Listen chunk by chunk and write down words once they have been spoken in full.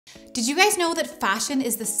Did you guys know that fashion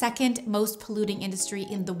is the second most polluting industry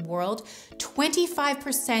in the world?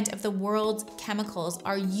 25% of the world's chemicals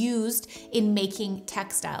are used in making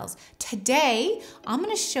textiles. Today, I'm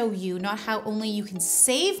gonna show you not how only you can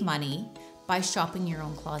save money by shopping your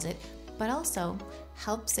own closet, but also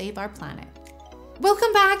help save our planet.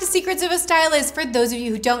 Welcome back to Secrets of a Stylist. For those of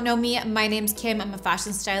you who don't know me, my name's Kim. I'm a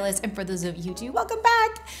fashion stylist. And for those of you who do, welcome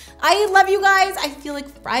back. I love you guys. I feel like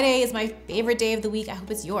Friday is my favorite day of the week. I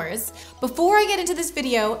hope it's yours. Before I get into this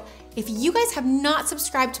video, if you guys have not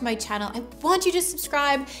subscribed to my channel, I want you to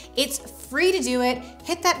subscribe. It's free to do it.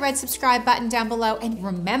 Hit that red subscribe button down below and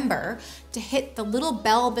remember to hit the little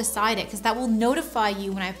bell beside it because that will notify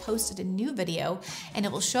you when I've posted a new video and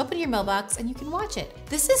it will show up in your mailbox and you can watch it.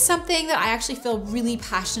 This is something that I actually feel really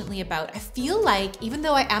passionately about. I feel like even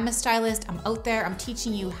though I am a stylist, I'm out there, I'm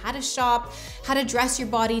teaching you how to shop, how to dress your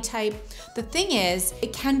body type. The thing is,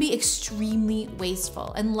 it can be extremely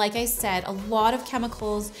wasteful. And like I said, a lot of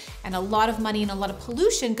chemicals and a lot of money and a lot of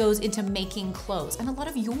pollution goes into making clothes. And a lot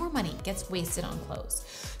of your money gets wasted on clothes.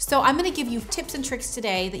 So I'm gonna give you tips and tricks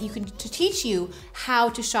today that you can to teach you how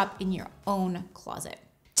to shop in your own closet.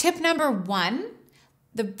 Tip number one,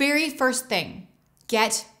 the very first thing,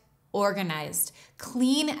 get organized.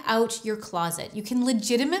 Clean out your closet. You can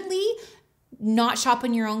legitimately not shop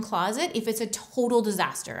in your own closet if it's a total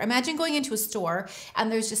disaster. Imagine going into a store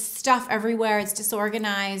and there's just stuff everywhere, it's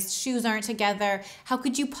disorganized, shoes aren't together. How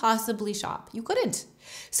could you possibly shop? You couldn't.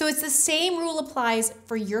 So it's the same rule applies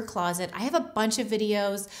for your closet. I have a bunch of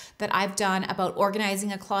videos that I've done about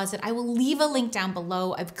organizing a closet. I will leave a link down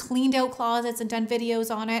below. I've cleaned out closets and done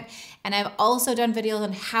videos on it. And I've also done videos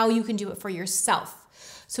on how you can do it for yourself.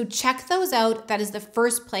 So check those out. That is the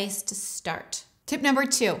first place to start. Tip number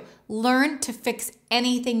two, learn to fix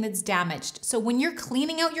anything that's damaged. So when you're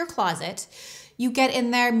cleaning out your closet, you get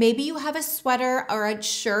in there, maybe you have a sweater or a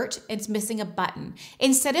shirt, it's missing a button.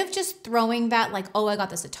 Instead of just throwing that like, oh, I got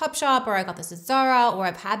this at Topshop or I got this at Zara or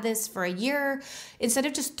I've had this for a year, instead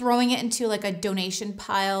of just throwing it into like a donation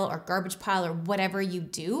pile or garbage pile or whatever you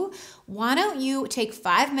do, why don't you take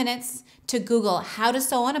 5 minutes to Google how to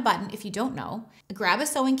sew on a button if you don't know. Grab a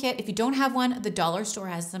sewing kit. If you don't have one, the dollar store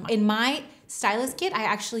has them. In my Stylist kit, I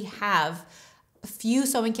actually have a few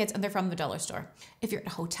sewing kits and they're from the dollar store. If you're at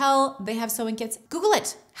a hotel, they have sewing kits. Google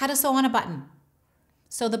it, how to sew on a button.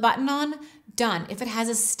 Sew the button on, done. If it has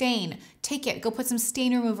a stain, take it, go put some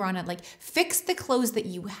stain remover on it. Like fix the clothes that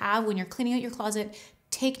you have when you're cleaning out your closet,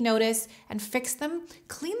 take notice and fix them,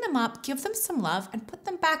 clean them up, give them some love and put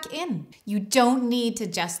them back in. You don't need to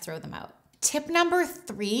just throw them out. Tip number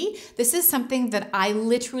three, this is something that I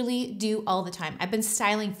literally do all the time. I've been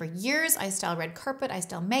styling for years. I style red carpet, I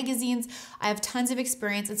style magazines. I have tons of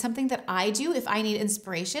experience. It's something that I do if I need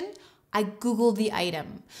inspiration. I Google the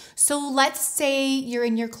item. So let's say you're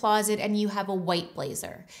in your closet and you have a white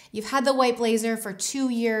blazer. You've had the white blazer for 2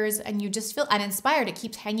 years and you just feel uninspired. It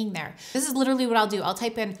keeps hanging there. This is literally what I'll do. I'll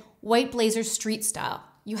type in white blazer street style.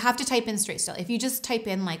 You have to type in street style. If you just type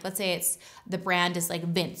in like, let's say it's the brand is like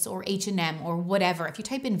Vince or H&M or whatever. If you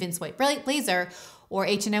type in Vince white blazer or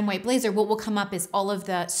H&M white blazer, what will come up is all of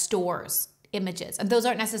the stores images. And those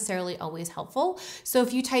aren't necessarily always helpful. So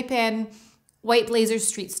if you type in white blazer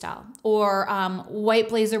street style or white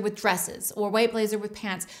blazer with dresses or white blazer with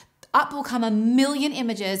pants, up will come a million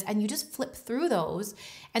images and you just flip through those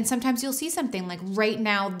and sometimes you'll see something like right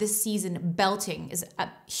now this season belting is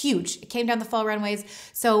huge. It came down the fall runways.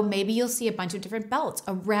 So maybe you'll see a bunch of different belts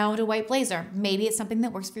around a white blazer. Maybe it's something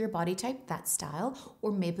that works for your body type, that style,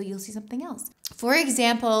 or maybe you'll see something else. For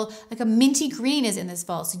example, like a minty green is in this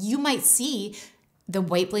fall. So you might see the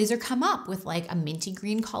white blazer come up with like a minty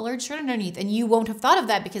green collared shirt underneath and you won't have thought of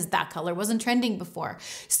that because that color wasn't trending before.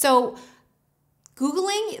 So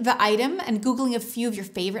Googling the item and Googling a few of your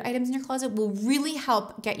favorite items in your closet will really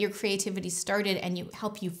help get your creativity started and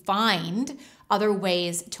help you find other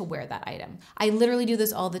ways to wear that item. I literally do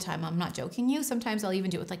this all the time. I'm not joking you. Sometimes I'll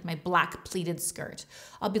even do it with like my black pleated skirt.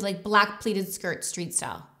 I'll be like black pleated skirt street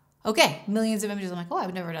style. Okay, millions of images. I'm like, oh,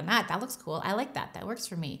 I've never done that. That looks cool. I like that. That works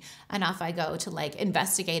for me. And off I go to like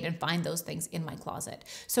investigate and find those things in my closet.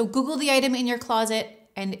 So Google the item in your closet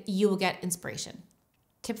and you will get inspiration.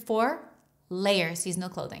 Tip 4. Layer seasonal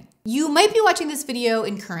clothing. You might be watching this video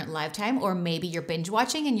in current live time, or maybe you're binge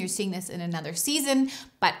watching and you're seeing this in another season,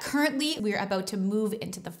 but currently we're about to move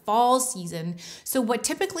into the fall season. So what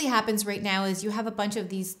typically happens right now is you have a bunch of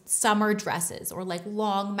these summer dresses or like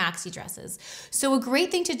long maxi dresses. So a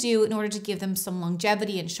great thing to do in order to give them some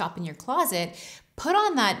longevity and shop in your closet, put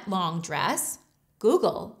on that long dress,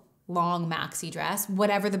 Google long maxi dress,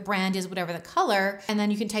 whatever the brand is, whatever the color, and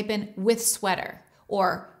then you can type in with sweater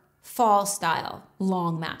or fall style,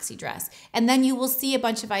 long maxi dress. And then you will see a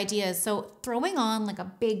bunch of ideas. So throwing on like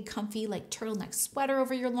a big comfy like turtleneck sweater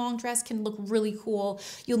over your long dress can look really cool.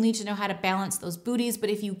 You'll need to know how to balance those booties. But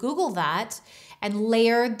if you Google that and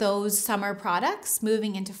layer those summer products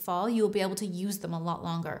moving into fall, you'll be able to use them a lot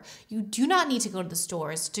longer. You do not need to go to the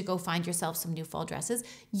stores to go find yourself some new fall dresses.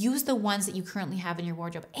 Use the ones that you currently have in your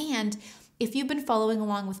wardrobe. And if you've been following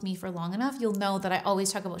along with me for long enough, you'll know that I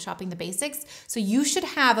always talk about shopping the basics. So you should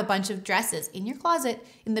have a bunch of dresses in your closet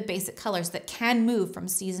in the basic colors that can move from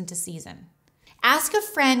season to season. Ask a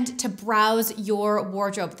friend to browse your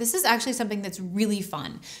wardrobe. This is actually something that's really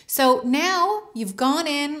fun. So now you've gone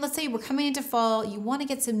in, let's say we're coming into fall, you want to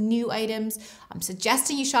get some new items. I'm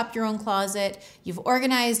suggesting you shop your own closet. You've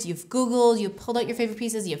organized, you've Googled, you've pulled out your favorite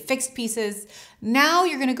pieces, you've fixed pieces. Now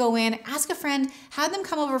you're gonna go in, ask a friend, have them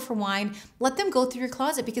come over for wine, let them go through your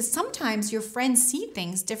closet because sometimes your friends see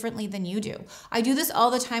things differently than you do. I do this all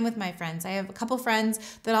the time with my friends. I have a couple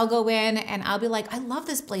friends that I'll go in and I'll be like, I love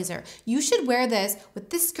this blazer. You should wear this with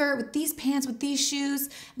this skirt, with these pants, with these shoes.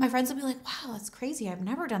 And my friends will be like, wow, that's crazy. I've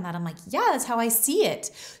never done that. I'm like, yeah, that's how I see it.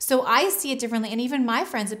 So I see it differently. And even my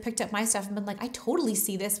friends have picked up my stuff and been like, I totally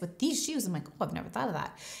see this with these shoes. I'm like, oh, I've never thought of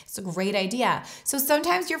that. It's a great idea. So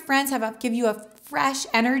sometimes your friends give you a fresh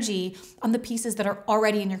energy on the pieces that are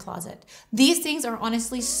already in your closet. These things are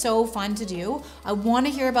honestly so fun to do. I want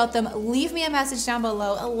to hear about them. Leave me a message down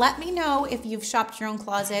below. Let me know if you've shopped your own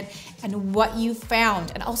closet and what you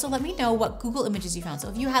found. And also let me know what Google images you found. So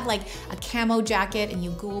if you had like a camo jacket and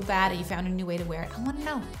you Googled that and you found a new way to wear it, I want to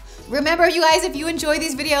know. Remember, you guys, if you enjoy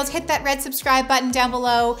these videos, hit that red subscribe button down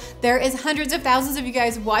below. There is hundreds of thousands of you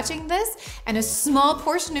guys watching this and a small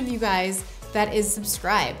portion of you guys that is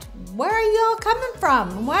subscribed. Where are you all coming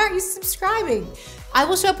from? Why aren't you subscribing? I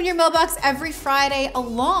will show up in your mailbox every Friday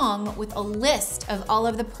along with a list of all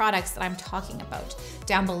of the products that I'm talking about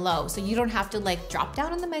down below. So you don't have to like drop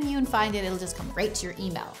down on the menu and find it. It'll just come right to your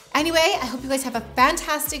email. Anyway, I hope you guys have a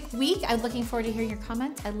fantastic week. I'm looking forward to hearing your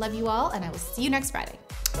comments. I love you all and I will see you next Friday.